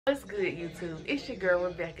What's good, YouTube? It's your girl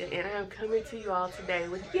Rebecca, and I'm coming to you all today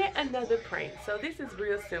with yet another prank. So this is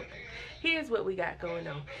real simple. Here's what we got going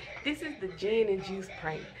on. This is the gin and juice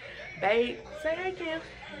prank. Babe, say hey, Kim.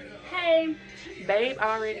 Hey. Babe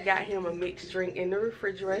already got him a mixed drink in the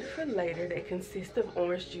refrigerator for later that consists of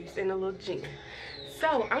orange juice and a little gin.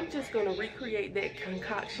 So I'm just going to recreate that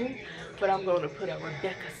concoction, but I'm going to put a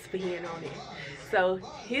Rebecca spin on it. So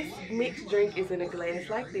his mixed drink is in a glass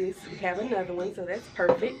like this. We have another one, so that's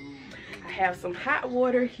perfect. I have some hot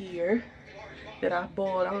water here that I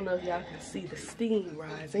boiled. I don't know if y'all can see the steam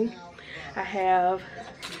rising. I have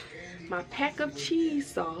my pack of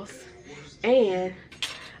cheese sauce, and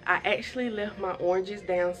I actually left my oranges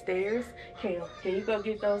downstairs. Cam, can you go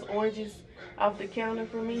get those oranges off the counter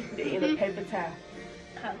for me? They're in a paper towel.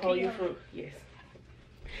 Hold your fruit, yes.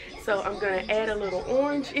 So I'm going to add a little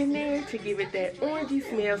orange in there to give it that orangey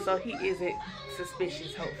smell so he isn't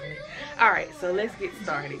suspicious, hopefully. Alright, so let's get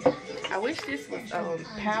started. I wish this was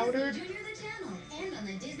powdered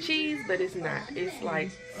cheese, but it's not. It's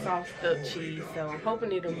like soft up cheese, so I'm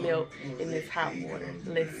hoping it'll melt in this hot water.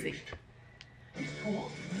 Let's see.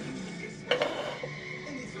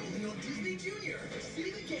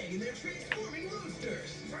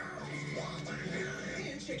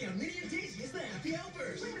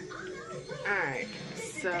 Alright,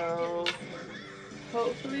 so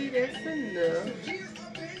hopefully that's enough.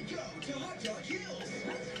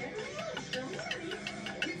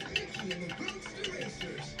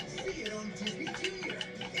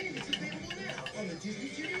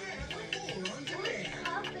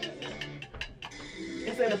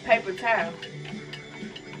 It's in a paper towel.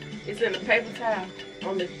 It's in a paper towel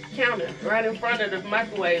on the counter, right in front of the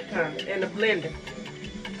microwave counter and the blender.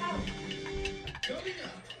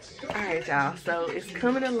 Alright, y'all, so it's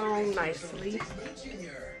coming along nicely.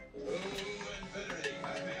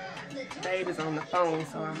 Babe is on the phone,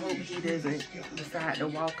 so I hope he doesn't decide to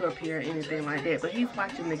walk up here or anything like that. But he's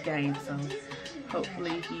watching the game, so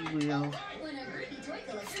hopefully he will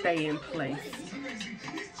stay in place.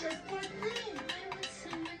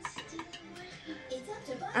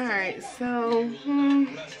 Alright, so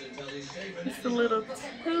it's a little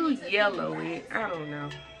too yellowy. I don't know.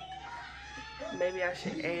 Maybe I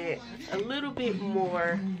should add a little bit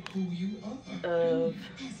more of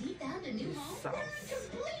this sauce.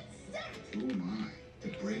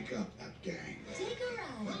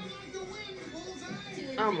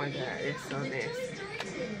 Oh my god, it's so nasty.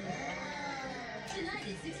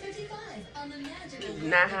 This is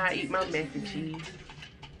not how I eat my mac and cheese.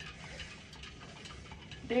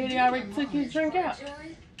 Daddy already took his drink out.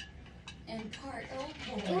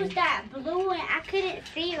 It was that blue and I couldn't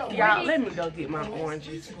feel. Y'all, let me go get my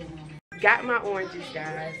oranges. Got my oranges,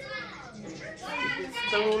 guys. Get this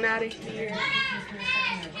spoon out of here.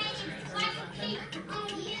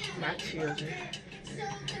 My children.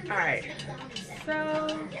 Alright, so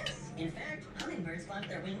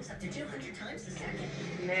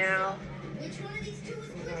now I'm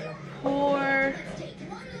gonna pour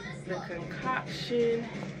the concoction.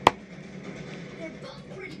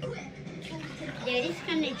 Daddy's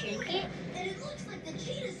gonna drink it.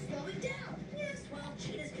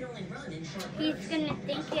 He's gonna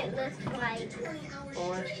think it looks like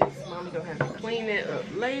orange juice. Mommy gonna have to clean it up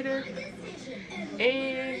later.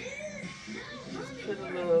 And put a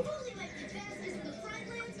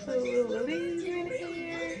little leaves in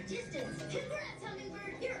here.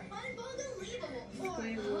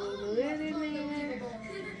 Squeeze a little lid in there.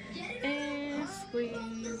 And squeeze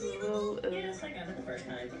a little of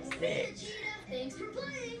that. Thanks for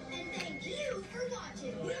playing, and thank you for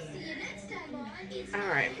watching. We'll see you next time on It's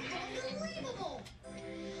Alright. Unbelievable.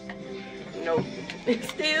 Nope. It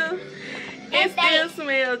still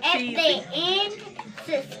smells cheesy. At the end,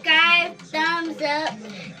 subscribe, thumbs up,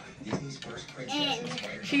 and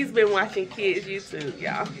she's been watching kids YouTube,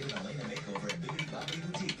 y'all.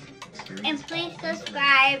 And please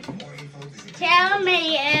subscribe. Tell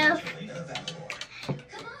me if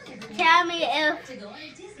y'all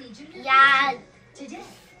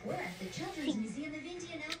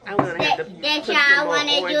I'm gonna have to that put y'all some more want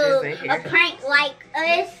to oranges do in a here. prank like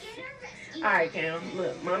us. Alright, Cam,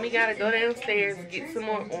 look, Mommy gotta go downstairs, get some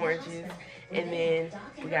more oranges, and then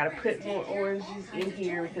we gotta put more oranges in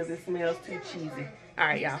here because it smells too cheesy.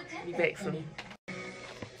 Alright, y'all, be back soon.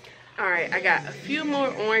 Alright, I got a few more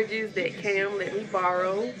oranges that Cam let me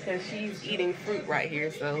borrow because she's eating fruit right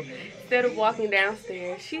here. So instead of walking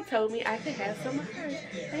downstairs, she told me I could have some of hers.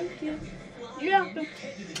 Thank you. You're welcome.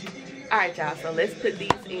 Alright, y'all, so let's put these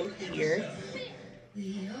in here.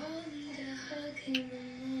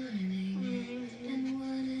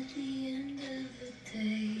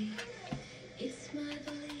 It's my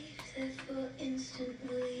belief.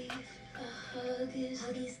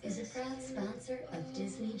 This is a proud sponsor of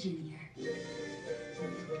Disney Junior.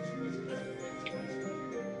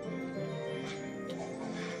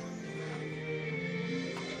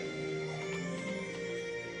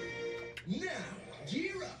 Now,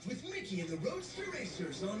 gear up with Mickey and the Roadster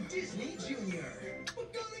Racers on Disney Junior. We're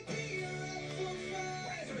gonna gear up for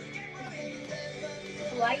fun. Get ready.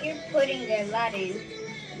 Why you're putting the light in?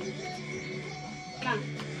 Mom,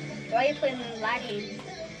 why are you putting the light in?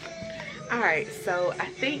 Alright, so I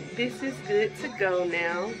think this is good to go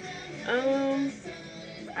now.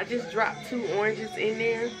 I just dropped 2 oranges in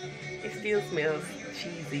there. It still smells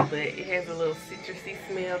cheesy, but it has a little citrusy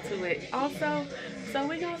smell to it also. So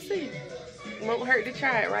we're gonna see. Won't hurt to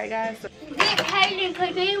try it, right guys? So, Get Hayden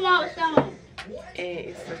because he wants some. and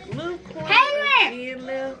it's a little corn Hayden!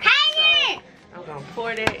 left. Hayden! So I'm gonna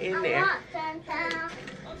pour that in there. I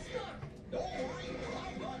want some.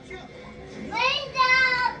 Linda!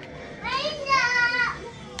 Linda!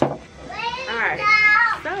 Alright,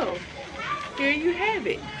 so here you have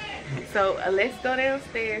it. So let's go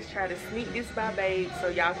downstairs, try to sneak this by Babe so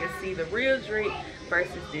y'all can see the real drink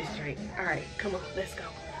versus this drink. Alright, come on, let's go.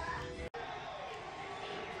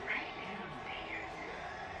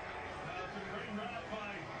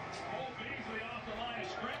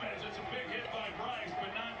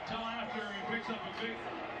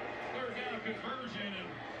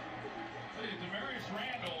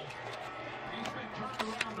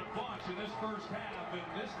 First half, and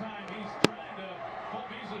this time he's trying to, Paul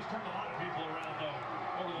Beasley's turned a lot of people around though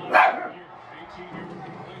over the last year. 18 years of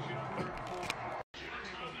completion on 3rd and 4th.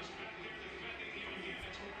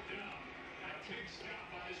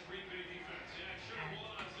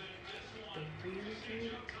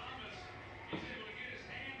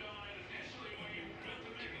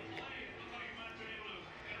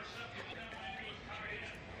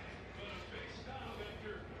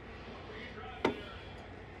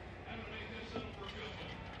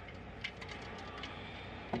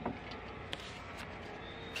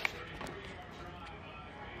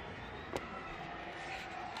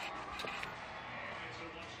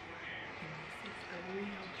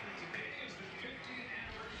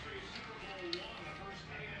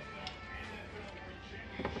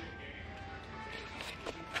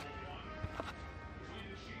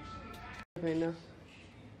 Right now. Wait,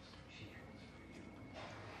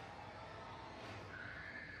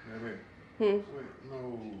 no.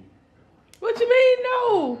 What you mean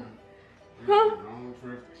no? Huh? Wrong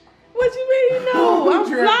trip. What you mean no? I'm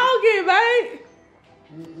Trip. vlogging, babe.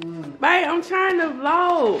 Babe, I'm trying to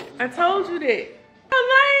vlog. I told you that.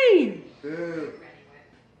 Elaine! Yeah.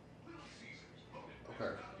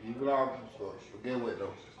 Okay, you vlog some stuff, but get what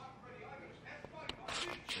though?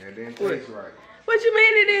 It didn't taste right. What you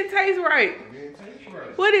mean it didn't taste right? It didn't taste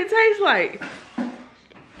right. What did it taste like? It didn't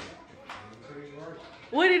taste right.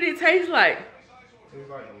 What did it taste like? It's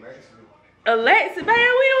like a laxative. A laxative? Man,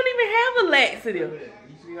 we don't even have a laxative. You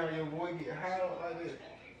see how your voice get high like this?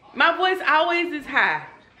 My voice always is high.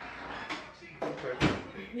 Okay.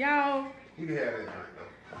 Y'all, You can have that drink though.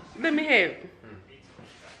 let me have it.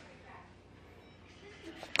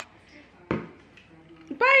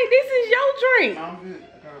 Babe, this is your drink. I'm good.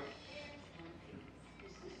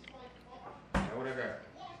 What I got?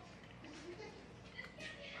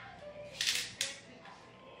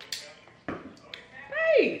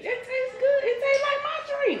 Hey, that tastes good. It tastes like my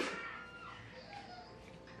drink.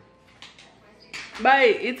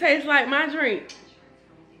 Babe, it tastes like my drink.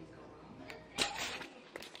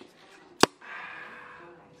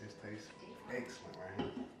 This tastes excellent right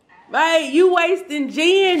here. Babe, you wasting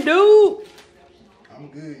gin, dude. I'm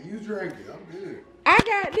good. You drink it. I'm good. I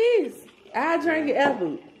got this. I drink it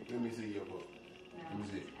ever. Let me see your book. Let me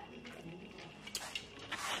see.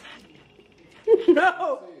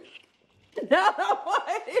 No. No,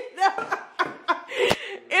 no.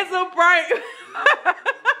 It's a prank.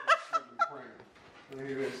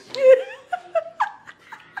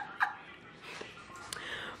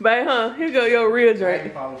 Babe, huh? Here go your real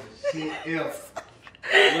drink. Shit else.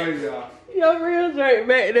 Right, y'all. Your real drink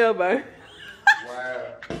back there, babe. Wow.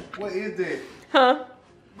 What is that? Huh?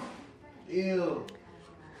 Ew.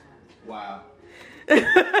 Wow. That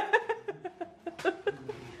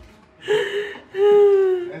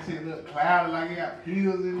shit look cloudy like it got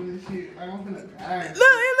pills in this shit. Like I'm finna die. Look,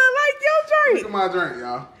 it look like your Look drink. at my drink,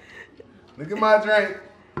 y'all. Look at my drink.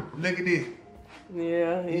 Look at this.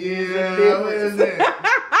 Yeah. Yeah, what is that?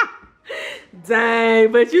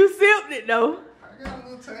 Dang, but you sipped it though. I got a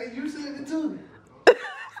little taste. You said it too.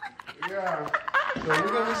 Yeah. So we're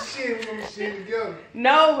gonna shit together.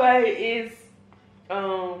 No, but it's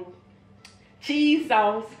cheese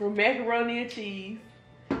sauce from macaroni and cheese.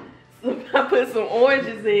 some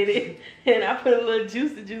oranges in it, and I put a little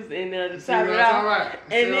juice in there to top it off. Right.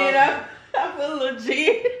 And then I put a little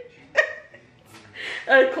gin,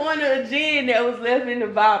 a corner of gin that was left in the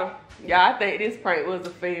bottle. Yeah, I think this prank was a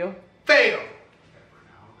fail. Fail.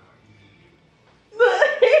 Look,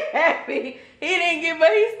 he happy. He didn't get,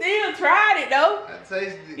 but he still tried it though. I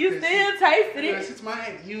tasted it. You still tasted it. Since I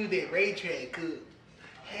had to use that Ray Track cook,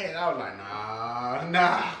 I was like,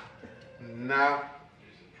 nah.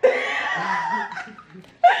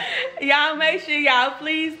 Y'all make sure y'all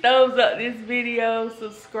please thumbs up this video,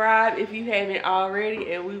 subscribe if you haven't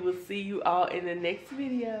already, and we will see you all in the next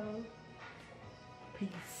video. Peace,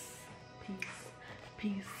 peace,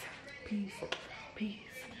 peace, peace, peace,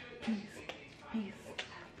 peace, peace,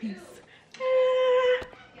 peace.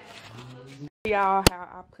 Y'all, how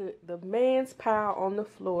I put the man's pile on the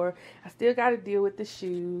floor. I still got to deal with the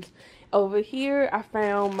shoes. Over here, I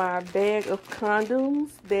found my bag of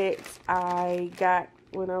condoms that I got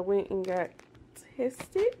when I went and got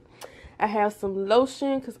tested. I have some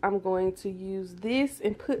lotion because I'm going to use this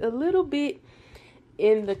and put a little bit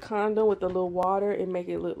in the condom with a little water and make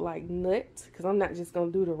it look like nuts, because I'm not just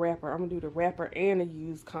going to do the wrapper. I'm going to do the wrapper and a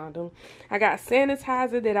used condom. I got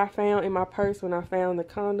sanitizer that I found in my purse when I found the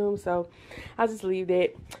condom, so I'll just leave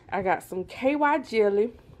that. I got some KY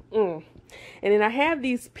jelly. And then I have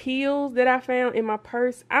these pills that I found in my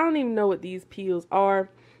purse. I don't even know what these pills are.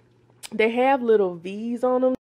 They have little V's on them.